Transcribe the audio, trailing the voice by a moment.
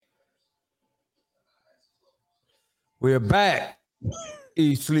We're back.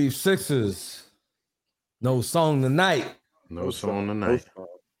 Eat, sleep, Sixers. No song tonight. No song tonight.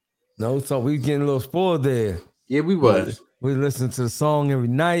 No song. We getting a little spoiled there. Yeah, we was. We listen to the song every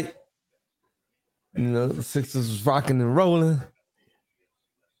night. You know, the Sixers was rocking and rolling.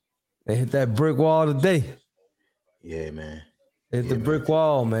 They hit that brick wall today. Yeah, man. Hit the brick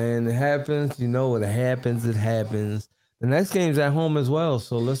wall, man. It happens. You know, it happens. It happens. The next game's at home as well.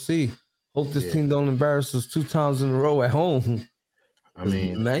 So let's see. Hope this team don't embarrass us 2 times in a row at home. I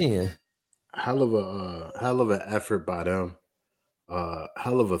mean, man, hell of an effort by them.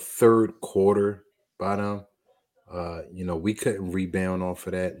 Hell of a third quarter by them. You know, we couldn't rebound off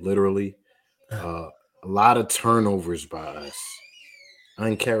of that, literally. A lot of turnovers by us,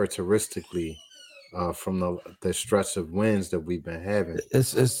 uncharacteristically, from the stretch of wins that we've been having.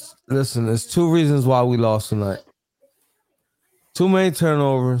 Listen, there's 2 reasons why we lost tonight. Too many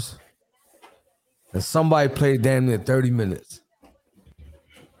turnovers, and somebody played damn near 30 minutes.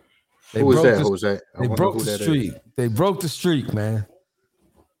 Who was that? Jose? They broke the streak. They broke the streak, man.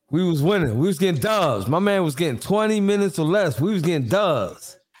 We was winning. We was getting dubs. My man was getting 20 minutes or less. We was getting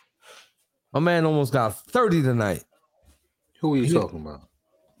dubs. My man almost got 30 tonight. Who are you talking about?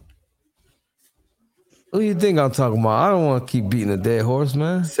 Who do you think I'm talking about? I don't want to keep beating a dead horse,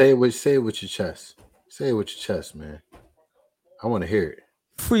 man. Say it with your chest. Say it with your chest, man. I want to hear it.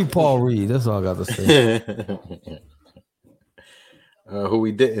 Free Paul Reed. That's all I got to say. Who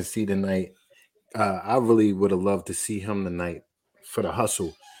we didn't see tonight. I really would have loved to see him tonight for the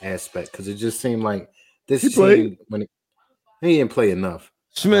hustle aspect, because it just seemed like this team, when he didn't play enough.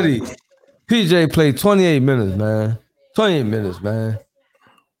 Schmitty, PJ played 28 minutes, man. 28 minutes, man.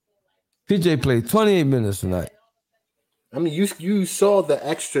 PJ played 28 minutes tonight. I mean, you saw the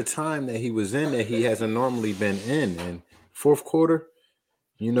extra time that he was in that he hasn't normally been in. And fourth quarter,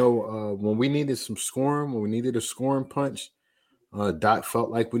 you know, when we needed some scoring, when we needed a scoring punch, Doc felt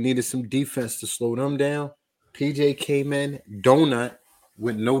like we needed some defense to slow them down. PJ came in donut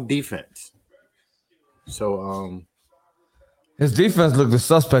with no defense. So his defense looked a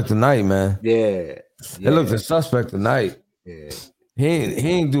suspect tonight, man. Yeah. It looked a suspect tonight. Yeah. He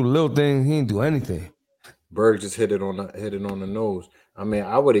ain't do little things. He ain't do anything. Berg just hit it on the nose. I mean,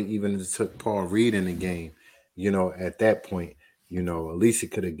 I would have even took Paul Reed in the game, you know, at that point. You know, at least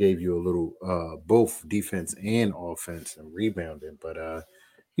it could have gave you a little both defense and offense and rebounding. But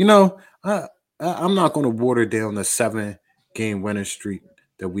you know, I'm not going to water down the 7-game winning streak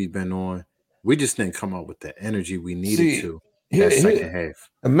that we've been on. We just didn't come out with the energy we needed to that second half.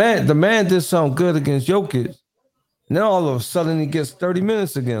 The man did something good against Jokic. Now all of a sudden he gets 30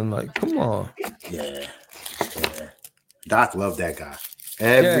 minutes again. Like, come on. Yeah. Doc loved that guy.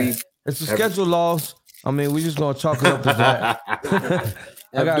 It's a schedule loss. I mean, we just gonna chalk it up as that.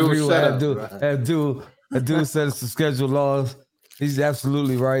 I gotta agree with Abdul said it's a schedule loss. He's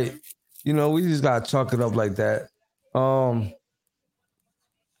absolutely right. You know, we just gotta chalk it up like that. Can't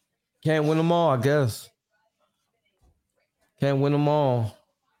win them all, I guess. Can't win them all.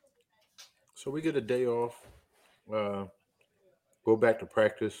 So we get a day off. Go back to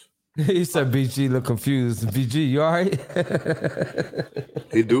practice. He said BG look confused. BG, you all right?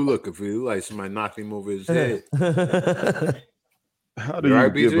 He do look confused. Like somebody knocked him over his head. How do you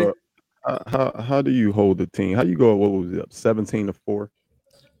give up? How do you hold the team? How you go? What was it up? 17-4.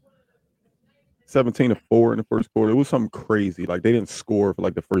 17-4 in the first quarter. It was something crazy. Like they didn't score for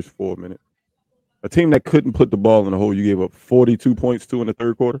like the first 4 minutes. A team that couldn't put the ball in the hole, you gave up 42 points to in the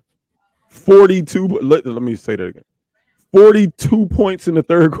third quarter. 42. Let me say that again. 42 points in the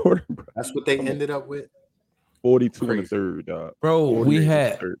third quarter. Bro. That's what they ended up with. 42 in the third, dog. Bro,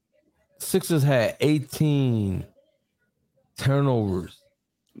 Sixers had 18 turnovers.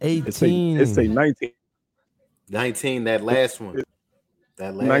 18. It's a 19. 19, that last one.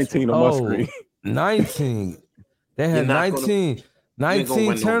 That last 19 one. on my screen. 19. They had 19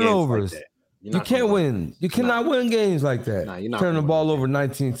 turnovers. You can't win. You cannot win games like that. Turn the ball over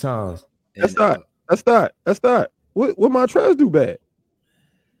 19 times. That's not. What Montrez do bad?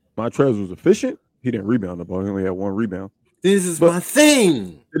 Montrez was efficient. He didn't rebound the ball. He only had 1 rebound. This is my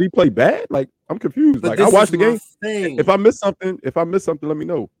thing. Did he play bad? Like, I'm confused. Like, I watched the game. If I missed something, let me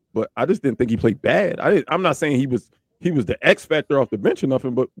know. But I just didn't think he played bad. I'm not saying he was the X factor off the bench or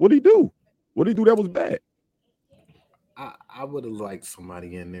nothing. But what did he do? What did he do that was bad? I would have liked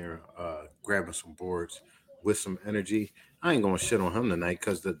somebody in there grabbing some boards with some energy. I ain't gonna shit on him tonight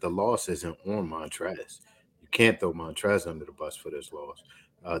because the loss isn't on Montrez. You can't throw Montrez under the bus for this loss.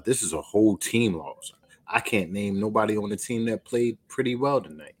 This is a whole team loss. I can't name nobody on the team that played pretty well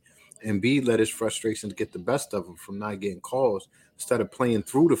tonight. Embiid let his frustrations get the best of him from not getting calls instead of playing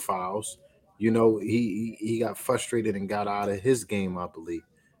through the fouls. You know, he got frustrated and got out of his game, I believe.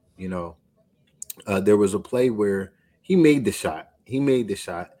 You know, there was a play where he made the shot.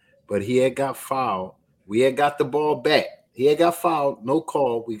 But he had got fouled. We had got the ball back. He had got fouled, no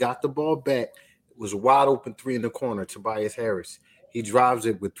call. We got the ball back. It was a wide open 3 in the corner, Tobias Harris. He drives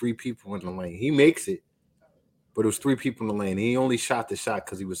it with 3 people in the lane. He makes it, but it was 3 people in the lane. He only shot the shot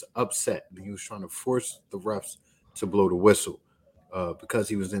because he was upset. He was trying to force the refs to blow the whistle because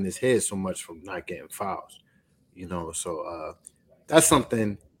he was in his head so much from not getting fouls. You know, so that's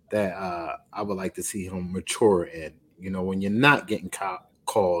something that I would like to see him mature in. You know, when you're not getting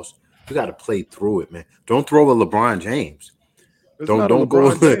calls, you got to play through it, man. Don't throw a LeBron James. Don't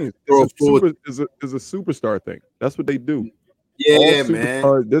go. James. It's a superstar thing. That's what they do. Yeah,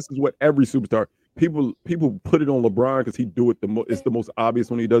 man. This is what every superstar. People put it on LeBron because he do it it's the most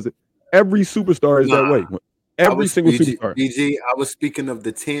obvious when he does it. Every superstar is that way. Every single superstar. BG, I was speaking of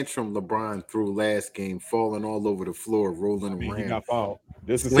the tantrum LeBron threw last game, falling all over the floor, rolling around. He got fouled.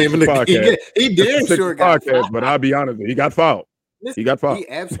 This is a podcast. He damn sure got fouled. But I'll be honest, he got fouled. Listen, he got fouled. He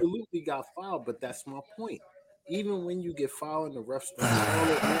absolutely got fouled, but that's my point. Even when you get fouled and the refs don't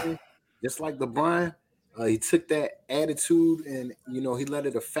call it, just like LeBron, he took that attitude and, you know, he let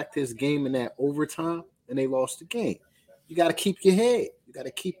it affect his game in that overtime, and they lost the game. You got to keep your head. You got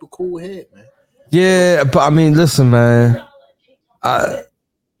to keep a cool head, man. Yeah, but I mean, listen, man.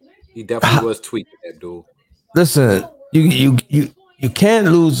 He definitely was tweaking that dude. Listen, you can't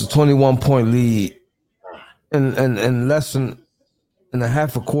lose a 21-point lead in less than in a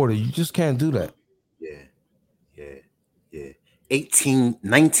half a quarter. You just can't do that. Yeah.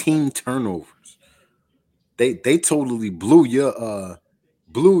 19 turnovers. They totally blew your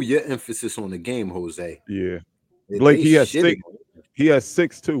emphasis on the game, Jose. Yeah. Blake, he has 6. He has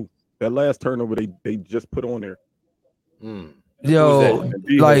 6 too. That last turnover they just put on there. Yo,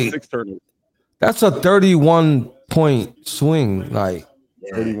 like 6 turnovers. That's a 31-point swing. Like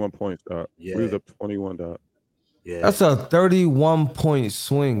 31 points, dog. Yeah. We was up 21, dog. Yeah. That's a 31-point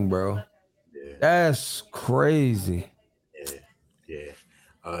swing, bro. Yeah. That's crazy. Yeah.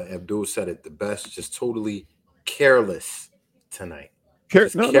 Abdul said it the best. Just totally careless tonight.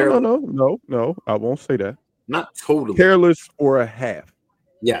 No. I won't say that. Not totally careless for a half.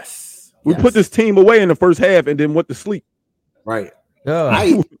 Yes. We put this team away in the first half and then went to sleep. Right. Yeah.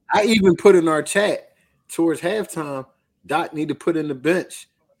 I even put in our chat towards halftime, Doc need to put in the bench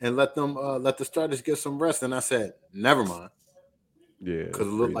and let the starters get some rest. And I said, never mind. Yeah. Because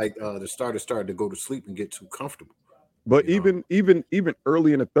it looked like the starters started to go to sleep and get too comfortable. But even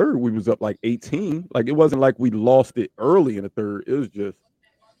early in the third, we was up like 18. Like it wasn't like we lost it early in the third. It was just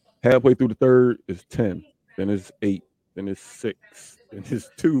halfway through the third, it's 10, then it's 8, then it's 6, then it's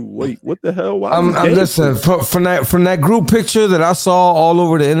 2. Wait, what the hell? Listen, from that group picture that I saw all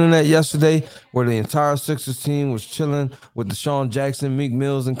over the internet yesterday, where the entire Sixers team was chilling with Deshaun Jackson, Meek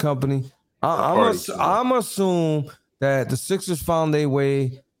Mills, and company. I'm assume that the Sixers found their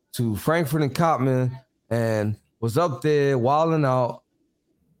way to Frankfurt and Cotman and was up there wilding out.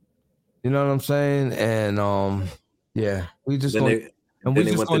 You know what I'm saying? And yeah, we just gonna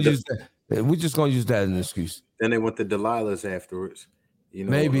use that. We're just gonna use that as an excuse. Then they went to Delilah's afterwards. You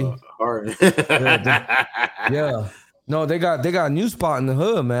know, maybe. Yeah. No, they got a new spot in the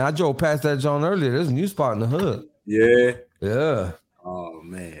hood, man. I drove past that John earlier. There's a new spot in the hood. Yeah. Yeah. Oh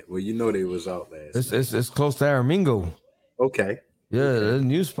man. Well, you know they was out last. It's close to Aramingo. Okay. Yeah, there's a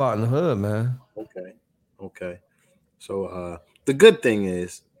new spot in the hood, man. Okay. So the good thing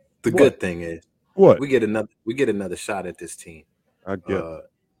is what? we get another shot at this team. I get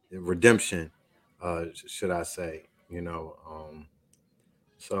redemption, should I say, you know.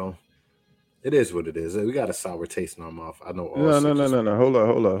 So it is what it is. We got a sour taste in our mouth. I know.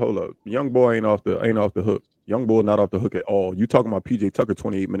 No. Hold up. Young boy ain't off the hook. Young boy not off the hook at all. You talking about PJ Tucker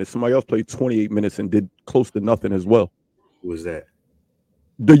 28 minutes. Somebody else played 28 minutes and did close to nothing as well. Who was that?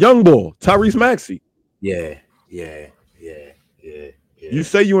 The young boy, Tyrese Maxey. Yeah. You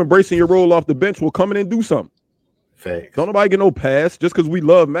say you embracing your role off the bench. Well, come in and do something. Facts. Don't nobody get no pass just because we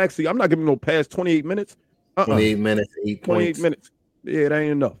love Maxey. I'm not giving no pass 28 minutes. 28 minutes, 8 points. 28 minutes. Yeah, that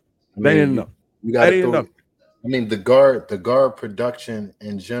ain't enough. That ain't enough. You got enough. I mean, the guard production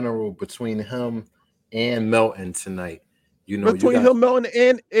in general between him and Melton tonight. You know, between him,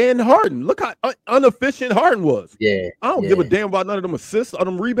 Melton, and Harden. Look how inefficient Harden was. Yeah. I don't give a damn about none of them assists or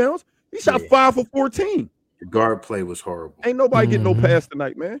them rebounds. He shot 5 for 14. The guard play was horrible. Ain't nobody getting no pass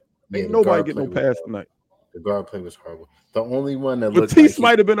tonight, man. Ain't nobody getting no pass tonight. The guard play was horrible. The only one that looked Matisse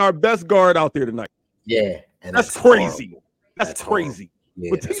might have been our best guard out there tonight. Yeah. And that's crazy. Horrible. That's crazy.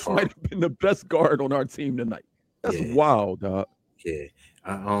 Yeah, Matisse might have been the best guard on our team tonight. That's wild, dog. Yeah.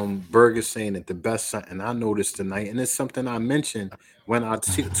 Berg is saying that the best, and I noticed tonight, and it's something I mentioned when I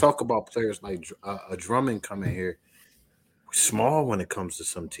talk about players like a Drummond coming here. Small when it comes to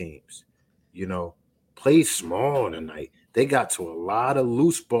some teams, play small tonight. They got to a lot of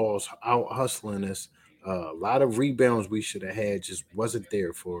loose balls out hustling us. A lot of rebounds we should have had just wasn't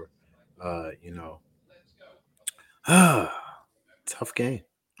there for, tough game,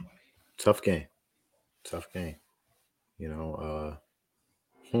 tough game, tough game.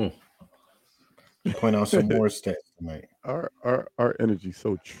 Point out some more stats tonight. Our energy's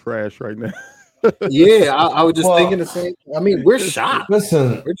so trash right now. Yeah, I was just thinking the same. I mean, we're shocked.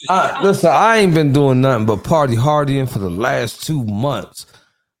 Listen, I ain't been doing nothing but party hardying for the last 2 months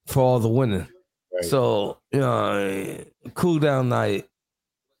for all the winning. Right. So cool down night.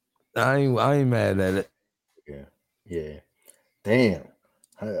 I ain't mad at it. Yeah. Damn,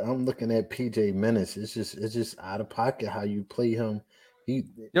 I'm looking at PJ minutes. It's just out of pocket how you play him. We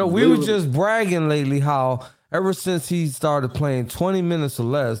were just bragging lately how ever since he started playing 20 minutes or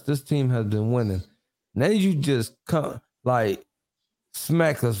less, this team has been winning. Now you just come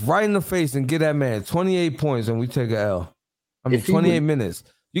smack us right in the face and get that man 28 points and we take an L. I mean 28 minutes.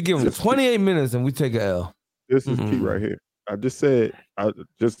 You give him 28 minutes and we take an L. This is key right here. I just said I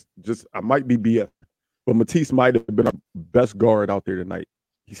might be BS, but Matisse might have been our best guard out there tonight.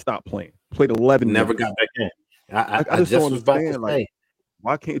 He stopped playing. Played 11 never minutes. got back in. I just don't understand.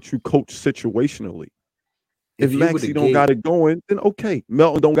 Why can't you coach situationally? If Maxey don't got it going, then okay.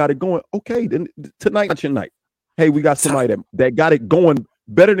 Melton don't got it going. Okay, then tonight not your night. Hey, we got somebody that got it going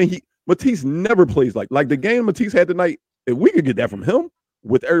better than Matisse never plays like the game Matisse had tonight. If we could get that from him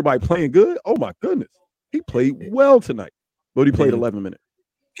with everybody playing good, oh my goodness. He played well tonight, but he played 11 minutes.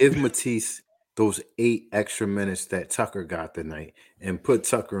 Give Matisse those 8 extra minutes that Tucker got tonight and put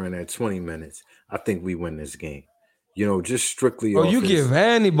Tucker in at 20 minutes. I think we win this game. Just strictly. Oh, you give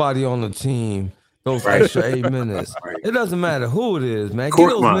anybody on the team those extra 8 minutes. Right. It doesn't matter who it is, man. Give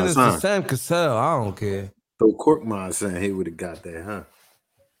those minutes to Sam Cassell. I don't care. So Korkmaz saying he would have got that, huh?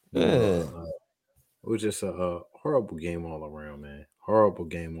 Yeah. It was just a horrible game all around, man. Horrible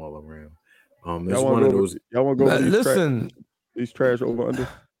game all around. It's one of those. Y'all want to go over these trash over under?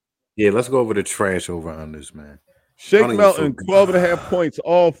 Yeah, let's go over the trash over unders, man. Shake Melton, 12.5 points.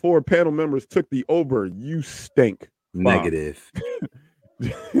 All 4 panel members took the over. You stink. Negative.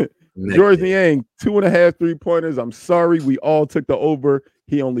 George Niang, 2.5 3-pointers. I'm sorry. We all took the over.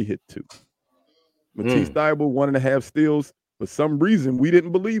 He only hit 2. Matisse Thybulle, 1.5 steals. For some reason, we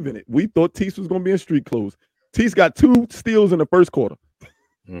didn't believe in it. We thought Tease was going to be in street clothes. Tease got 2 steals in the first quarter.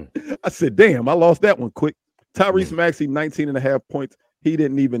 I said, damn, I lost that one quick. Tyrese Maxey, 19.5 points. He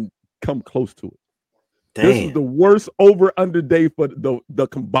didn't even come close to it. Damn. This is the worst over-under day for the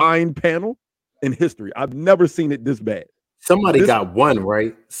combined panel in history. I've never seen it this bad. Somebody got one,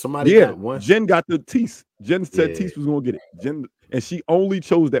 right? Somebody got one. Jen got the Tease. Jen said Tease was going to get it. Jen, and she only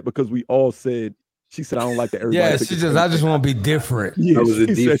chose that because we all said, she said, I don't like that. Yeah, I just want to be different. Yeah, that was a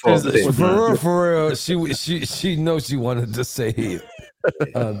default thing. For real, she knows she wanted to say it.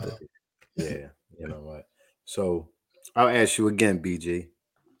 Yeah, you know what? So I'll ask you again, BG,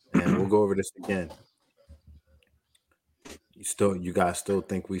 and we'll go over this again. You guys still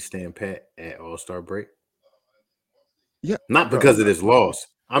think we stand pat at All-Star break? Yeah, not because of this loss.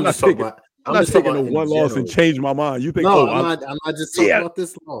 I'm just talking about. I'm not taking a one loss and change my mind. You think? No, I'm not just talking about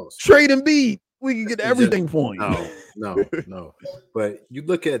this loss. Trade Embiid. We can get everything for him. No. But you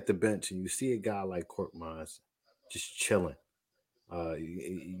look at the bench and you see a guy like Korkmaz just chilling.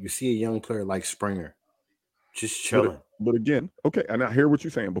 You see a young player like Springer just chilling. But again, okay, and I hear what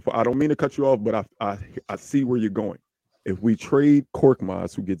you're saying. Before I don't mean to cut you off, but I see where you're going. If we trade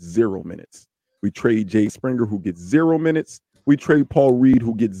Korkmaz, who gets 0 minutes, we trade Jay Springer, who gets 0 minutes, we trade Paul Reed,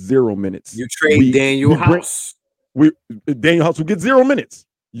 who gets 0 minutes. You trade Daniel House. Daniel House, who gets 0 minutes.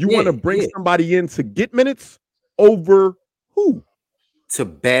 You want to bring somebody in to get minutes over who? To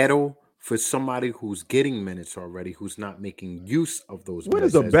battle for somebody who's getting minutes already, who's not making use of those minutes.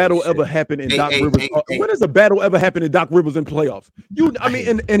 When does a battle ever happen in Doc Rivers? When does a battle ever happen in Doc Rivers in playoffs?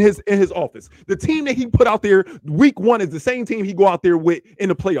 In his office. The team that he put out there week 1 is the same team he go out there with in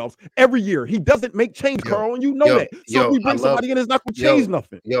the playoffs every year. He doesn't make change, Carl, and you know that. So if we bring somebody in, it's not going to change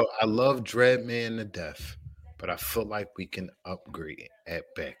nothing. I love Dreadman to death, but I feel like we can upgrade at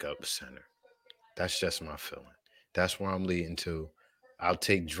backup center. That's just my feeling. That's where I'm leading to. I'll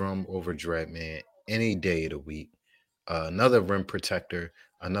take Drum over Dreadman any day of the week. Another rim protector,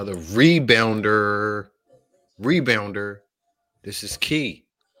 another rebounder. This is key.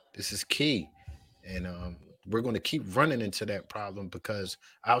 And we're going to keep running into that problem because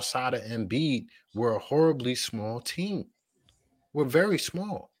outside of Embiid, we're a horribly small team. were very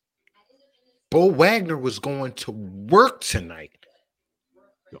small. Bo Wagner was going to work tonight.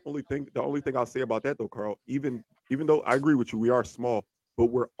 The only thing I'll say about that though, Carl, even though I agree with you, we are small, but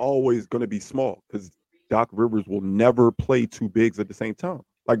we're always going to be small because Doc Rivers will never play two bigs at the same time.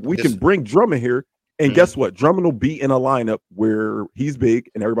 Like we can bring Drummond here, and guess what? Drummond will be in a lineup where he's big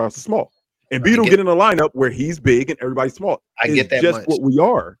and everybody else is small. And Embiid will get in a lineup where he's big and everybody's small. I get that just much. What we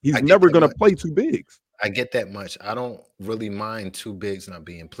are. He's never going to play two bigs. I get that much. I don't really mind two bigs not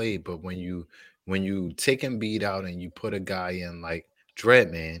being played, but when you take Embiid out and you put a guy in like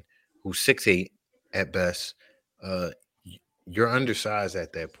Dreadman, who's 6'8" at best, you're undersized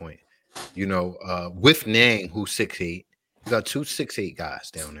at that point. You know, with Nang, who's 6'8", you got two 6'8"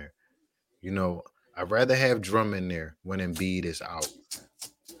 guys down there. You know, I'd rather have Drummond there when Embiid is out,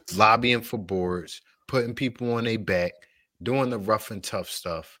 lobbying for boards, putting people on their back, doing the rough and tough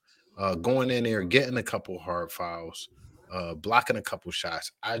stuff, going in there, getting a couple hard fouls, blocking a couple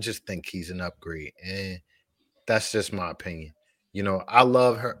shots. I just think he's an upgrade, and that's just my opinion. You know, I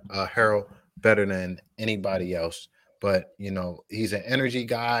love Harold better than anybody else, but, you know, he's an energy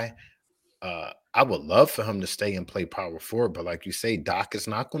guy. I would love for him to stay and play power forward, but like you say, Doc is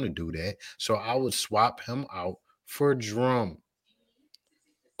not going to do that. So I would swap him out for Drum.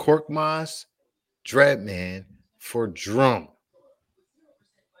 Korkmaz, Dreadman for Drum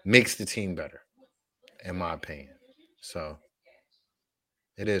makes the team better, in my opinion. So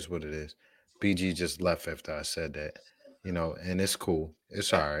it is what it is. BG just left after I said that, you know, and it's cool.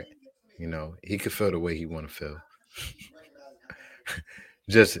 It's all right. You know, he could feel the way he want to feel.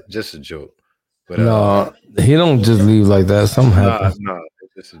 just a joke. But no, he don't just leave like that. Something happens. No,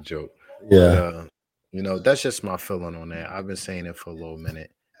 it's just a joke. Yeah. But, you know, that's just my feeling on that. I've been saying it for a little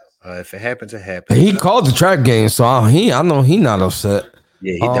minute. If it happens, it happens. He called the track game, so I know he not upset.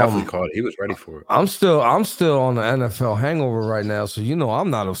 Yeah, he definitely called it. He was ready for it. I'm still on the NFL hangover right now, so you know I'm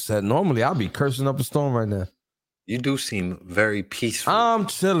not upset. Normally I'll be cursing up a storm right now. You do seem very peaceful. I'm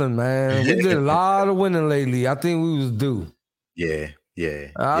chilling, man. We did a lot of winning lately. I think we was due. Yeah.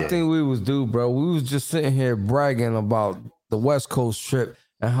 I think we was due, bro. We was just sitting here bragging about the West Coast trip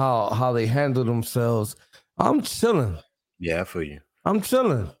and how they handled themselves. I'm chilling. Yeah, I feel you. I'm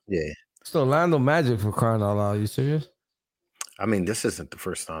chilling. Yeah. It's the Orlando Magic, for crying out loud. You serious? I mean, this isn't the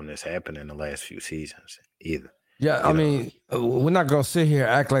first time this happened in the last few seasons either. Yeah, I mean, we're not going to sit here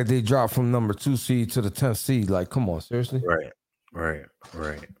and act like they dropped from number 2 seed to the 10th seed. Like, come on, seriously? Right.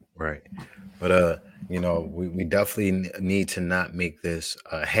 But, you know, we definitely need to not make this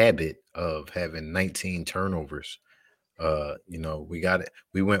a habit of having 19 turnovers. You know,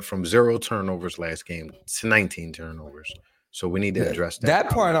 we went from 0 turnovers last game to 19 turnovers. So we need to address that. That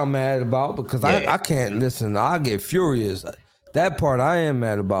part I'm mad about because I can't listen. I get furious. That part I am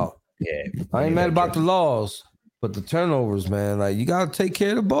mad about. Yeah. I ain't mad about the laws, but the turnovers, man. Like, you got to take care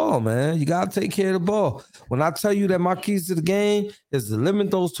of the ball, man. You got to take care of the ball. When I tell you that my keys to the game is to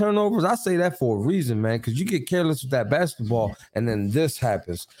limit those turnovers, I say that for a reason, man, because you get careless with that basketball, and then this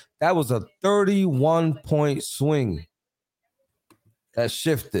happens. That was a 31-point swing that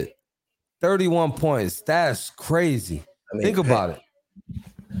shifted. 31 points. That's crazy. I mean, think about it.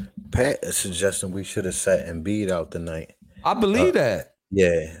 Pat is suggesting we should have sat Embiid out tonight. I believe that.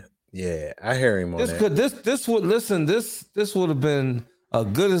 Yeah, I hear him on that. This would have been a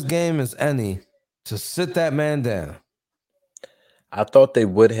good as game as any to sit that man down. I thought they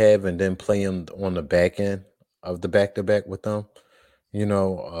would have, and then play him on the back end of the back-to-back with them. You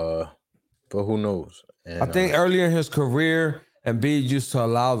know, but who knows? And, I think earlier in his career, Embiid used to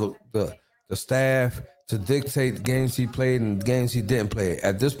allow the staff to dictate the games he played and the games he didn't play.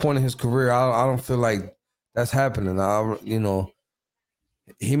 At this point in his career, I don't feel like that's happening. You know,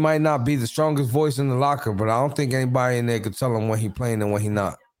 he might not be the strongest voice in the locker, but I don't think anybody in there could tell him when he playing and when he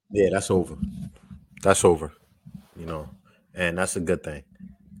not. Yeah, that's over. That's over. You know, and that's a good thing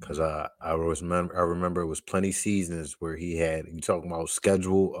because I remember it was plenty seasons where he had, you talking about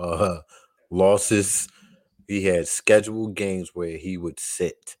schedule losses. He had scheduled games where he would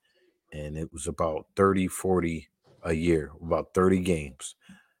sit, and it was about 30, 40 a year, about 30 games.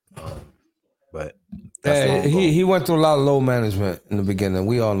 But he went through a lot of low management in the beginning.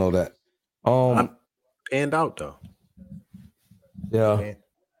 We all know that. Panned out though. Yeah,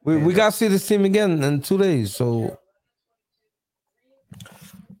 we got to see this team again in 2 days. So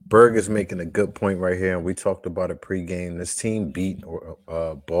Berg is making a good point right here, and we talked about it pregame. This team beat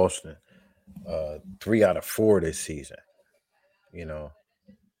Boston 3 out of 4 this season. You know,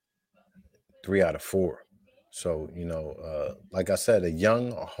 3 out of 4. So, you know, like I said, a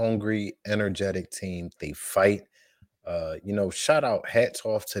young, hungry, energetic team. They fight. You know, shout out, hats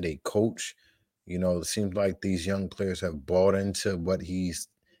off to their coach. You know, it seems like these young players have bought into what he's,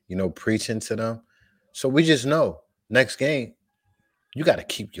 preaching to them. So we just know next game, you got to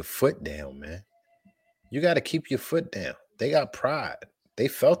keep your foot down, man. You got to keep your foot down. They got pride. They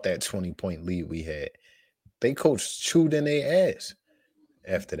felt that 20-point lead we had. They coach chewed in their ass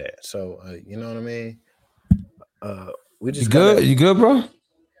after that. So, you know what I mean? We just You good, bro?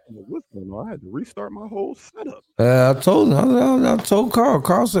 What's going on? I had to restart my whole setup. I told him. I told Carl.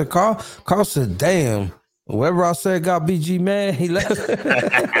 Carl said, damn. Whoever I said got BG mad, he left.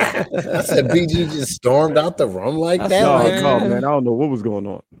 I said BG just stormed out the room like that. No, man. I don't know what was going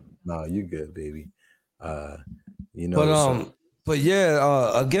on. No, you good, baby. But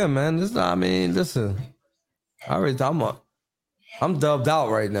yeah, again, man, this. I mean, listen. I'm dubbed out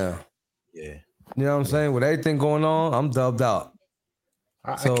right now. Yeah. You know what I'm saying? With everything going on, I'm dubbed out.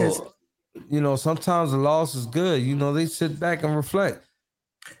 Sometimes the loss is good. They sit back and reflect.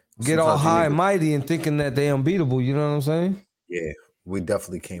 Get all high and mighty and thinking that they unbeatable. You know what I'm saying? Yeah, we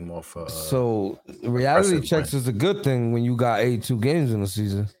definitely came off. So reality checks is a good thing when you got 82 games in the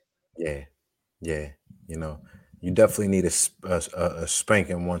season. Yeah. You definitely need a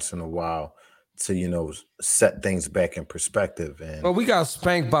spanking once in a while to set things back in perspective. And we got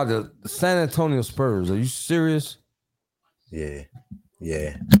spanked by the San Antonio Spurs. Are you serious? Yeah,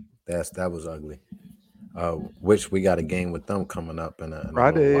 that was ugly. Which we got a game with them coming up in a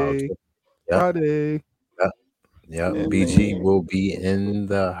Friday. Friday. Yeah. BG will be in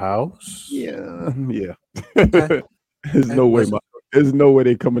the house. Yeah. Okay. There's no way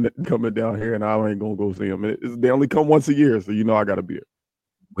they coming down here, and I ain't gonna go see them. They only come once a year, so I gotta be here.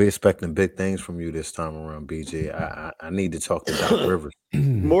 We're expecting big things from you this time around, BJ. I need to talk to Doc Rivers.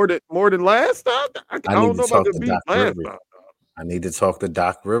 more than last time. I don't know about the beat last time. I need to talk to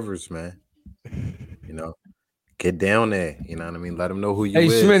Doc Rivers, man. Get down there. You know what I mean? Let them know who you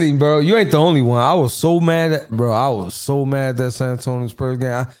is. Hey, Smitty, bro, you ain't the only one. I was so mad at that San Antonio Spurs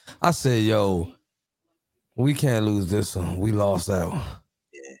game. I said, yo, we can't lose this one. We lost that one.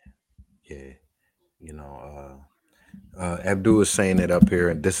 Yeah. Abdul is saying it up here,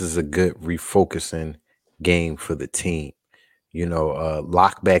 and this is a good refocusing game for the team.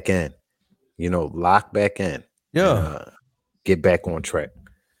 Lock back in. Yeah. Get back on track.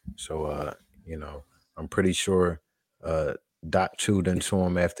 So, I'm pretty sure Doc chewed into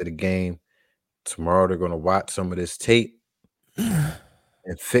him after the game. Tomorrow they're going to watch some of this tape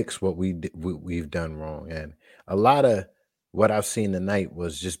and fix what we've done wrong. And a lot of what I've seen tonight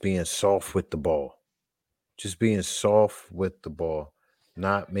was just being soft with the ball.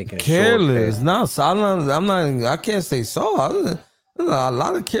 Not making careless. I can't say soft. A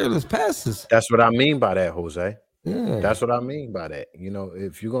lot of careless passes. That's what I mean by that, Jose. Yeah. That's what I mean by that.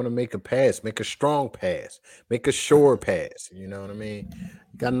 If you're going to make a pass, make a strong pass, make a sure pass. You know what I mean?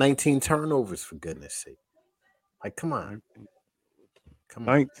 You got 19 turnovers, for goodness sake. Like, come on.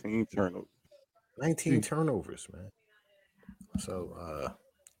 19 turnovers. 19 turnovers, man. So,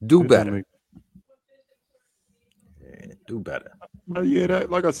 do better. Yeah, do better. Yeah,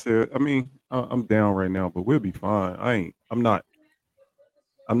 like I said, I mean, I'm down right now, but we'll be fine. I'm not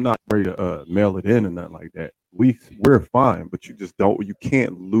ready to mail it in or nothing like that. We're fine, but you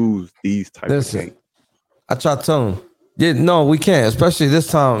can't lose these types of games. I try to tell them, yeah, no, we can't, especially this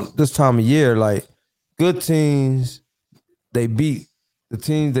time of year. Like, good teams, they beat the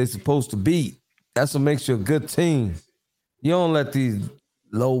teams they supposed to beat. That's what makes you a good team. You don't let these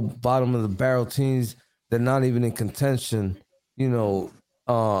low bottom of the barrel teams that not even in contention, make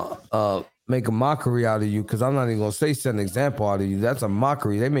a mockery out of you. Because I'm not even gonna set an example out of you. That's a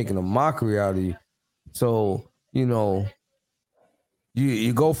mockery. They're making a mockery out of you. So, you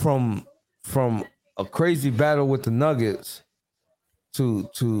go from a crazy battle with the Nuggets to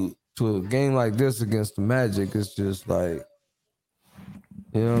a game like this against the Magic. It's just like,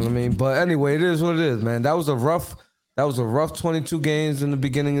 you know what I mean? But anyway, it is what it is, man. That was a rough 22 games in the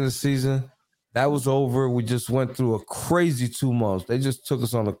beginning of the season. That was over. We just went through a crazy 2 months. They just took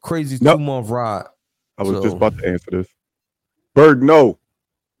us on a crazy 2-month ride. I was just about to answer this. Berg, no.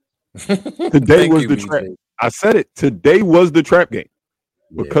 Today was the trap. I said it. Today was the trap game.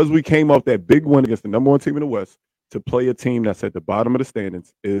 Because we came off that big win against the number 1 team in the West, to play a team that's at the bottom of the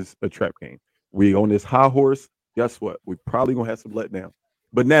standings is a trap game. We on this high horse. Guess what? We probably going to have some letdown.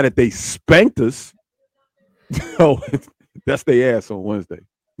 But now that they spanked us, that's their ass on Wednesday.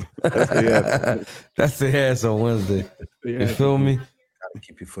 That's their ass on Wednesday. You feel me? Gotta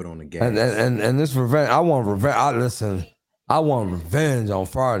keep your foot on the gas. And this revenge, I want revenge. I want revenge on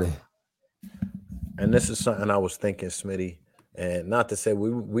Friday. And this is something I was thinking, Smitty, and not to say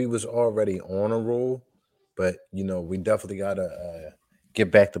we was already on a roll, but we definitely gotta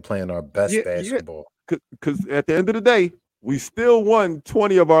get back to playing our best basketball. Because at the end of the day, we still won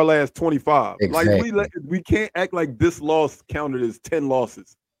 20 of our last 25. Exactly. Like we can't act like this loss counted as 10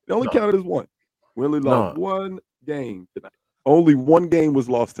 losses. It only counted as one. We only lost one game tonight. Only one game was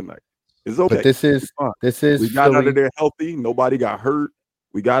lost tonight. It's okay. But this is we got out of there healthy. Nobody got hurt.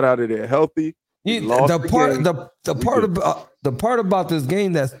 We got out of there healthy. The part about this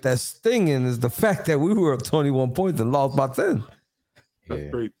game that's stinging is the fact that we were up 21 points and lost by 10. That's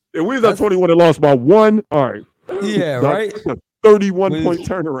great. If we was up 21 and lost by 1, all right. Yeah, right. 31-point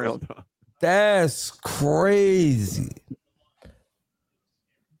turnaround. That's crazy.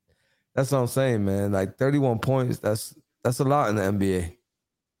 That's what I'm saying, man. Like 31 points, that's a lot in the NBA.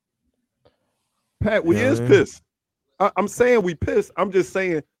 Pat, we is pissed. I'm saying we pissed. I'm just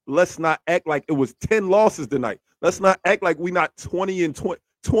saying let's not act like it was 10 losses tonight. Let's not act like we not 20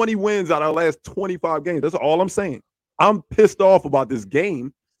 wins out of our last 25 games. That's all I'm saying. I'm pissed off about this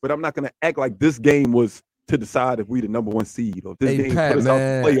game, but I'm not going to act like this game was to decide if we the number 1 seed or this game Pat, put us out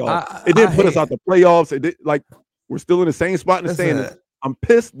the playoffs. It didn't put us out the playoffs. It did, like we're still in the same spot in the standings. I'm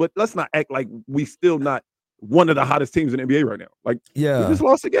pissed, but let's not act like we still not one of the hottest teams in the NBA right now. Like, we just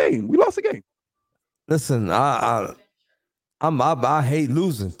lost a game. We lost a game. Listen, I hate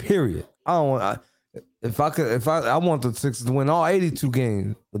losing. Period. I don't want. I want the Sixers to win all 82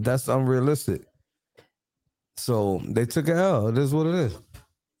 games, but that's unrealistic. So they took a L. It is what it is.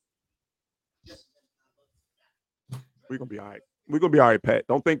 We're gonna be all right. We're gonna be all right, Pat.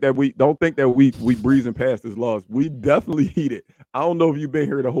 Don't think that we breezing past this loss. We definitely heated. I don't know if you've been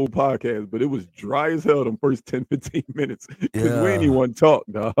here the whole podcast, but it was dry as hell them first 10-15 minutes. Because we ain't even talk,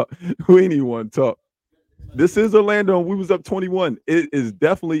 dog. We ain't even talk. This is Orlando, and we was up 21. It is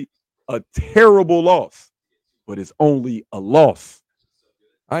definitely a terrible loss, but it's only a loss.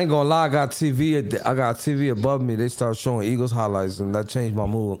 I ain't gonna lie, I got TV above me. They start showing Eagles highlights, and that changed my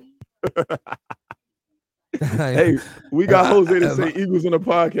mood. Hey, we got Jose to say Eagles on the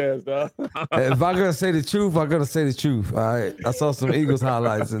podcast, dog. If I'm gonna say the truth, I'm gonna say the truth. All right. I saw some Eagles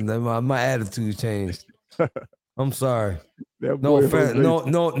highlights, and then my attitude changed. I'm sorry. No offense.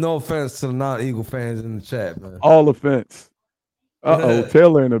 No offense to the non-Eagle fans in the chat, man. All offense.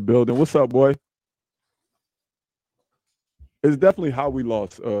 Taylor in the building. What's up, boy? It's definitely how we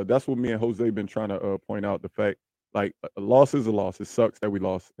lost. That's what me and Jose been trying to point out. The fact, like, a loss is a loss. It sucks that we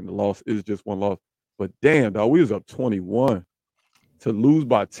lost, and the loss is just one loss. But damn, dog, we was up 21. To lose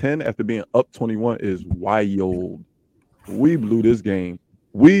by 10 after being up 21 is wild. We blew this game.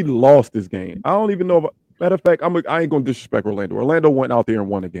 We lost this game. I don't even know about. Matter of fact, I ain't gonna disrespect Orlando. Orlando went out there and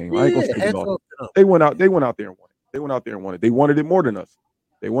won the game. I ain't gonna say lost. They went out there and won it. They went out there and won it. They wanted it more than us.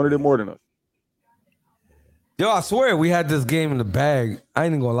 Yo, I swear we had this game in the bag. I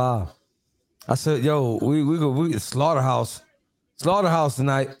ain't even gonna lie. I said, yo, we slaughterhouse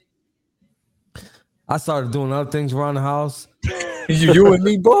tonight. I started doing other things around the house. you and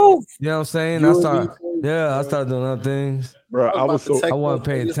me both. You know what I'm saying? I started doing other things. Bro, I wasn't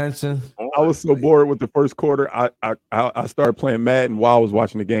paying attention. I was so bored with the first quarter. I started playing Madden while I was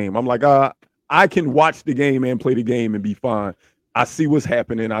watching the game. I'm like, I can watch the game and play the game and be fine. I see what's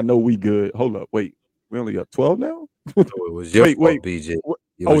happening. I know we good. Hold up, wait. We only up 12 now? So it was your fault, BJ.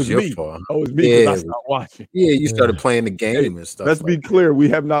 It was your fault. Oh, it's me because I stopped watching. Yeah, you started playing the game and stuff. Let's be clear. We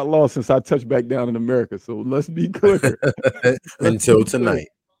have not lost since I touched back down in America. So let's be clear. Until tonight.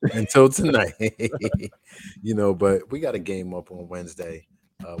 You know, but we got a game up on Wednesday.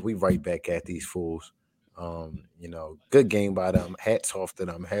 We right back at these fools. You know, good game by them. Hats off to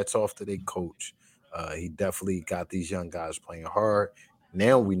them. Hats off to their coach. He definitely got these young guys playing hard.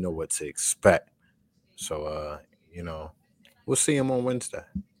 Now we know what to expect. So, you know, we'll see him on Wednesday.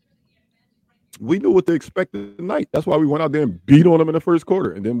 We knew what to expect tonight. That's why we went out there and beat on them in the first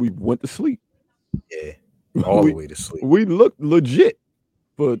quarter, and then we went to sleep. Yeah, all the way to sleep. We looked legit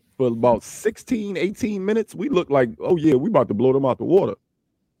for about 16, 18 minutes. We looked like, oh, yeah, we about to blow them out the water.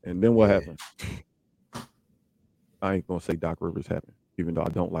 And then what happened? I ain't going to say Doc Rivers happened, even though I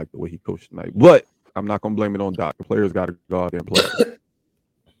don't like the way he coached tonight. But I'm not going to blame it on Doc. The players got to go out there and play.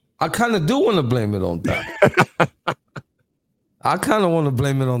 I kind of do want to blame it on Doc. I kind of want to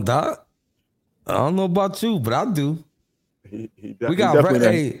blame it on Doc. I don't know about you, but I do. We got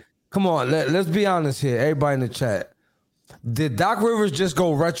hey, come on, let's be honest here. Everybody in the chat. Did Doc Rivers just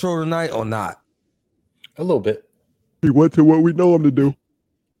go retro tonight or not? A little bit. He went to what we know him to do. A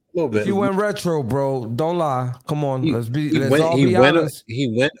little bit. He went retro, bro. Don't lie. Come on, let's all be honest.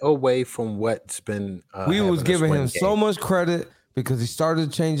 He went away from what's been. We was giving him so much credit because he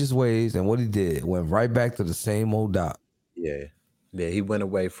started to change his ways, and what he did went right back to the same old Doc. Yeah, he went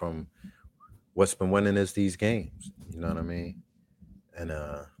away from what's been winning us these games. You know what I mean? And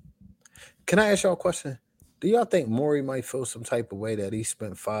can I ask y'all a question? Do y'all think Morey might feel some type of way that he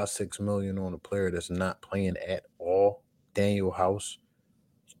spent $5-6 million on a player that's not playing at all? Daniel House.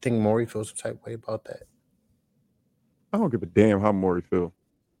 You think Morey feels some type of way about that? I don't give a damn how Morey feel.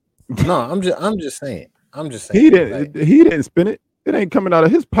 No, I'm just saying. He didn't spend it. It ain't coming out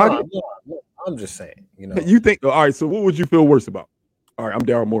of his pocket. No, I'm just saying. You know. You think? All right. So what would you feel worse about? All right, I'm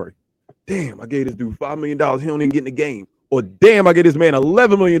Daryl Morey. Damn, I gave this dude $5 million. He don't even get in the game. Or damn, I gave this man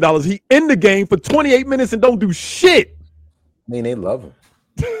 $11 million. He in the game for 28 minutes and don't do shit. I mean, they love him.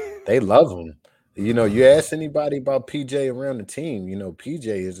 They love him. You know, you ask anybody about PJ around the team, you know,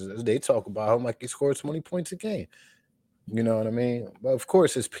 PJ they talk about him like he scored 20 points a game. You know what I mean? But of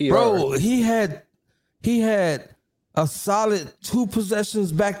course, it's PR. Bro, he had a solid 2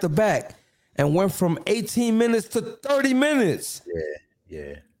 possessions back to back and went from 18 minutes to 30 minutes.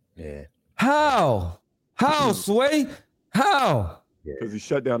 Yeah. How, Sway? How? Because he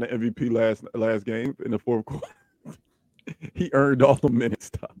shut down the MVP last game in the fourth quarter. He earned all the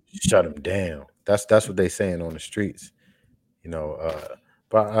minutes. Shut him down. That's what they saying on the streets. You know,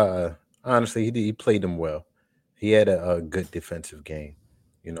 but honestly, he played them well. He had a good defensive game.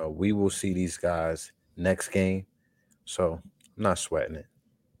 You know, we will see these guys next game. So I'm not sweating it.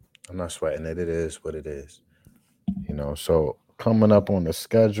 It is what it is. You know, so coming up on the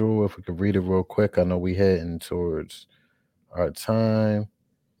schedule, if we could read it real quick. I know we heading towards our time.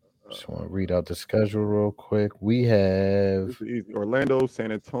 Just want to read out the schedule real quick. We have Orlando,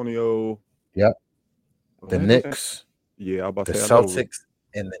 San Antonio. Yep. The Knicks. Yeah, I'm about to the say Celtics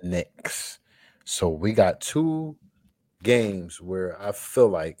and the Knicks. So we got 2 games where I feel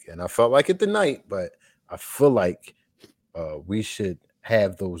like, and I felt like it tonight, but I feel like we should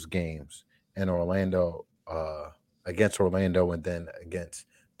have those games in Orlando, against Orlando and then against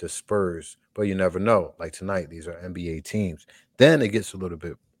the Spurs. But you never know. Like tonight, these are NBA teams. Then it gets a little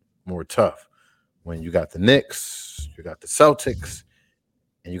bit more tough when you got the Knicks, you got the Celtics,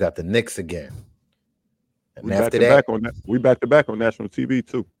 and you got the Knicks again. And we after we back to back on national TV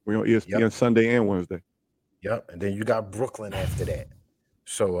too. We on ESPN Sunday and Wednesday. Yep, and then you got Brooklyn after that.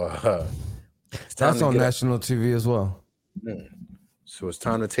 So that's on national TV as well. So it's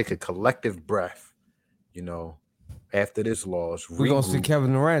time to take a collective breath. You know, after this loss, we're gonna see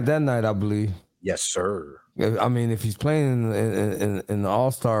Kevin Durant that night, I believe. Yes, sir. I mean, if he's playing in the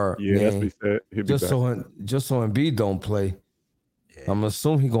All-Star game, just so Embiid don't play, I'm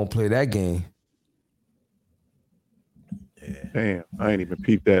assuming he's gonna play that game. Yeah. Damn, I ain't even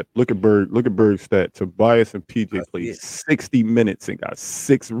peeped that. Look at Berg's stat. Tobias and PJ played 60 minutes and got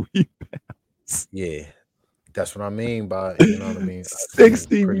 6 rebounds. Yeah, that's what I mean by, you know what I mean.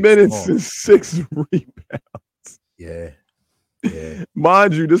 60 minutes and 6 rebounds. Yeah.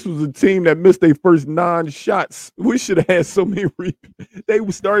 Mind you, this was a team that missed their first 9 shots. We should have had so many rebounds. They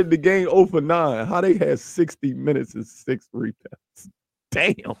started the game 0 for 9. How they had 60 minutes and 6 rebounds?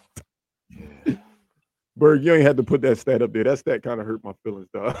 Damn. Berg, you ain't had to put that stat up there. That stat kind of hurt my feelings,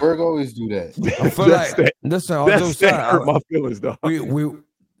 dog. Berg always do that. I feel like that stat hurt my feelings, dog. We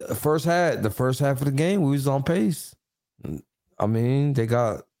the first half of the game, we was on pace. I mean, they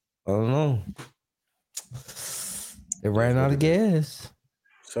got, I don't know. They ran out of gas.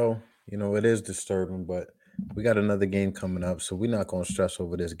 So, you know, it is disturbing, but we got another game coming up, so we're not going to stress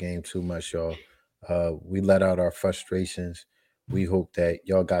over this game too much, y'all. We let out our frustrations. We hope that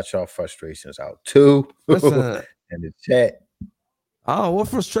y'all got y'all frustrations out too. Listen, in the chat. Oh, what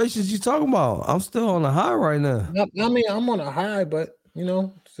frustrations you talking about? I'm still on a high right now. I mean, I'm on a high, but, you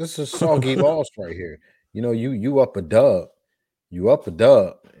know, this is a soggy loss right here. You know, you up a dub. You up a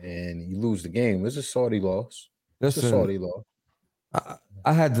dub, and you lose the game. It's a salty loss. It's a salty loss.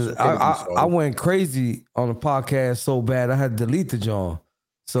 I had to. I went crazy on the podcast so bad I had to delete the John.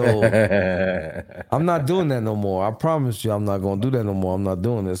 So I'm not doing that no more. I promise you, I'm not gonna do that no more. I'm not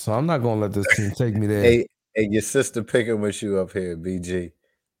doing this. So I'm not gonna let this team take me there. Hey, your sister picking with you up here, BG.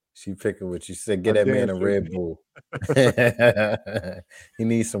 She picking with you. She said, "Get that man a Red Bull." He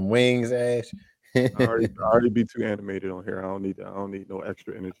needs some wings, Ash. I already be too animated on here. I don't need no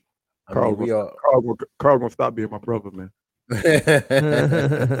extra energy. Carl gonna stop being my brother, man.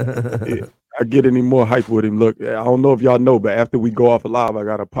 I get any more hype with him. Look, I don't know if y'all know, but after we go off live, I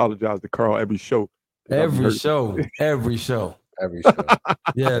gotta apologize to Carl every show. Every show.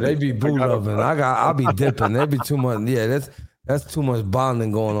 Yeah, they be boo loving. I'll be dipping. There be too much. Yeah, that's too much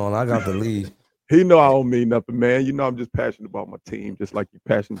bonding going on. I got to leave. He know I don't mean nothing, man. You know I'm just passionate about my team, just like you're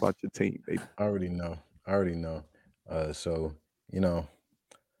passionate about your team, baby. I already know. So, you know,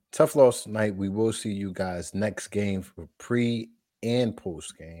 tough loss night. We will see you guys next game for pre and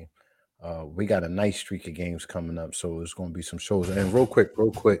post game. We got a nice streak of games coming up, so it's going to be some shows. And real quick,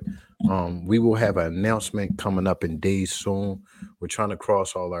 we will have an announcement coming up in days soon. We're trying to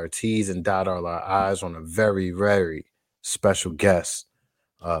cross all our T's and dot all our I's on a very, very special guest.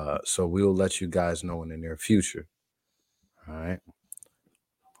 So we will let you guys know in the near future. All right.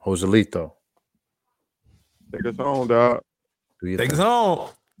 Joselito. Take us on, dog. Take us on.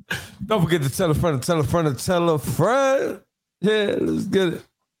 Don't forget to tell a friend, tell a friend, tell a friend. Yeah, let's get it.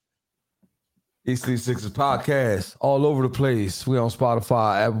 East 36's podcast all over the place. We on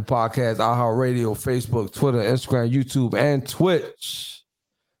Spotify, Apple Podcasts, iHeartRadio, Facebook, Twitter, Instagram, YouTube, and Twitch.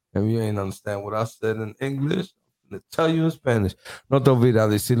 And you ain't understand what I said in English, I'm gonna tell you in Spanish. No te olvides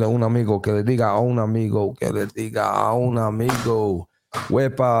decirle a un amigo que le diga a un amigo que le diga a un amigo.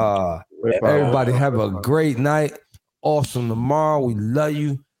 Wepa. Everybody have a great night. Awesome tomorrow. We love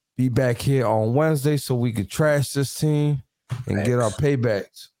you. Be back here on Wednesday so we can trash this team and get our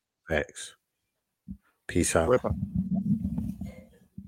paybacks. Facts. Peace out.